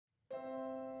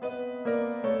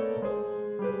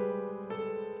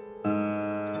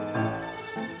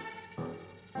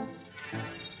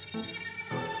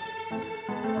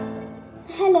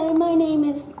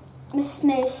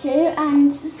Snowshoe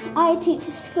and I teach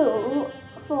a school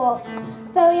for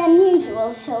very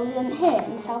unusual children here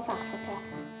in South Africa.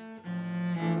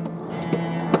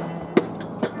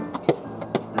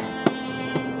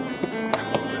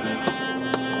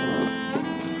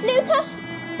 Lucas!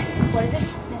 What is it,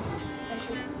 Miss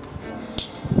Snowshoe?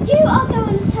 You are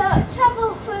going to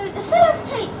travel through the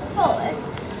self-tape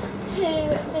forest to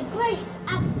the Great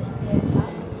Amphitheatre.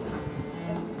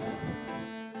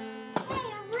 Hey,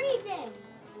 I'm reading.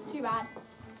 Too bad.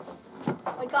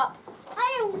 Wake up.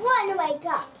 I don't want to wake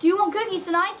up. Do you want cookies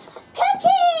tonight?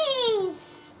 Cookies!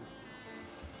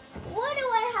 What do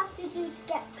I have to do to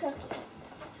get cookies?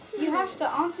 You have to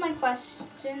answer my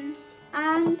question,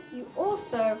 and you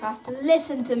also have to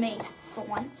listen to me for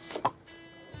once.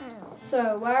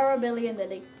 So, where are Billy and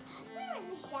Lily? They're in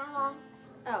the shower.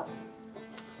 Oh.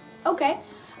 Okay.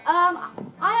 I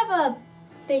have a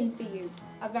thing for you.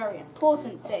 A very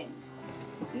important thing.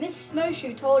 Miss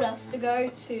Snowshoe told us to go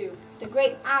to the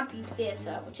Great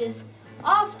Amphitheatre, which is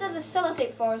after the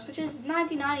sellotape forest, which is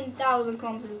 99,000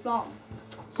 kilometers long.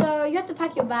 So you have to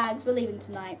pack your bags. We're leaving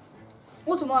tonight.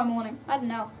 Or tomorrow morning. I don't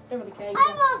know. Don't really care.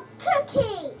 I want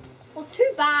cookies. Well,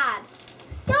 too bad.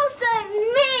 You're so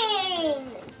mean.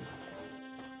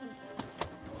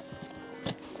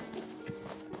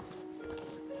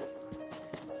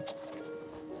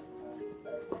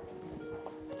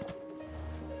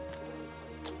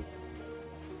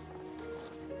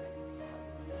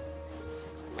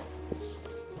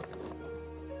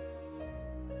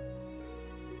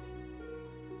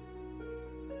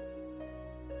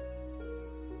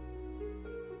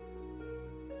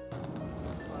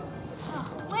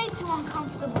 Way too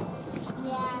uncomfortable.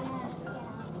 Yeah, let's get out.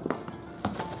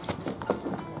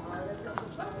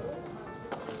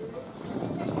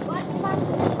 Seriously, what?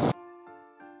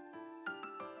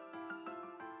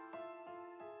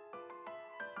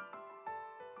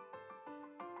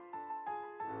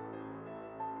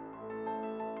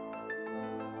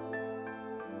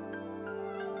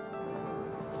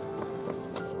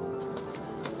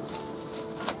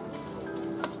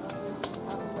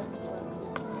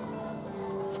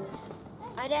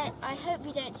 I hope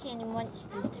we don't see any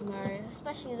monsters tomorrow,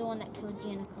 especially the one that killed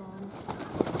Unicorn.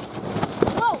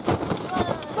 Whoa!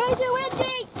 Where's the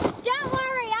windy? Don't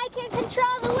worry, I can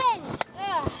control the wind.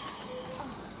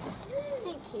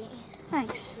 Thank you.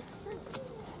 Thanks.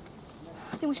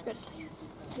 I think we should go to sleep.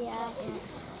 Yeah. Here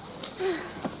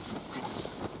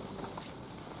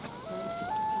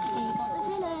you got the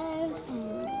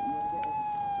pillow.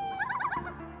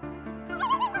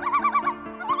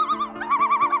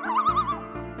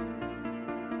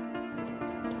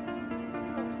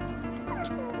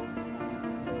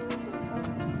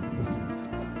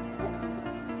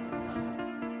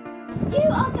 You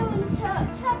are going to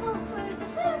travel through the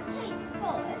self-tape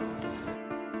forest.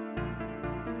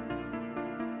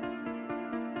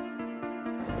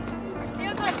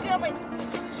 You're gonna feel my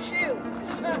shoe.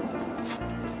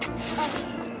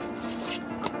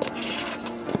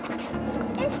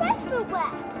 It's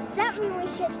everywhere. Does that mean we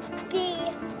should be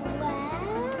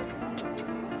where?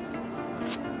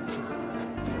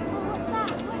 What's that?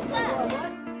 What's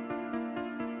that?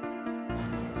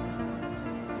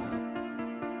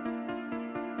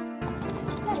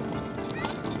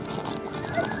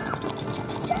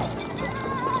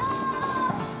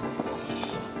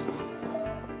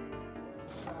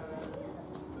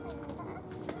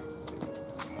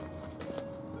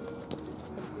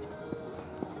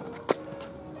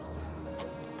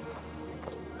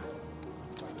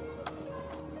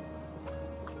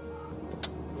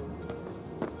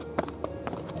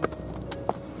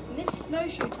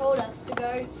 Snowshoe told us to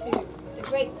go to the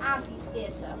Great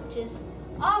Amphitheatre, which is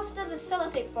after the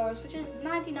sellotape forest, which is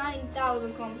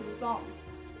 99,000 kilometers long.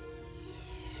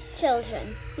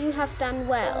 Children, you have done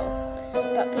well,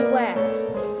 but beware,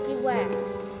 beware,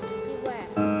 beware, beware.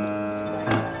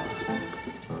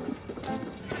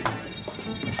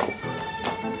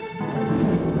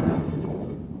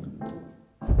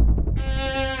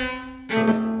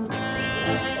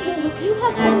 You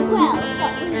have done well,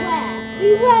 but beware,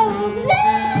 beware of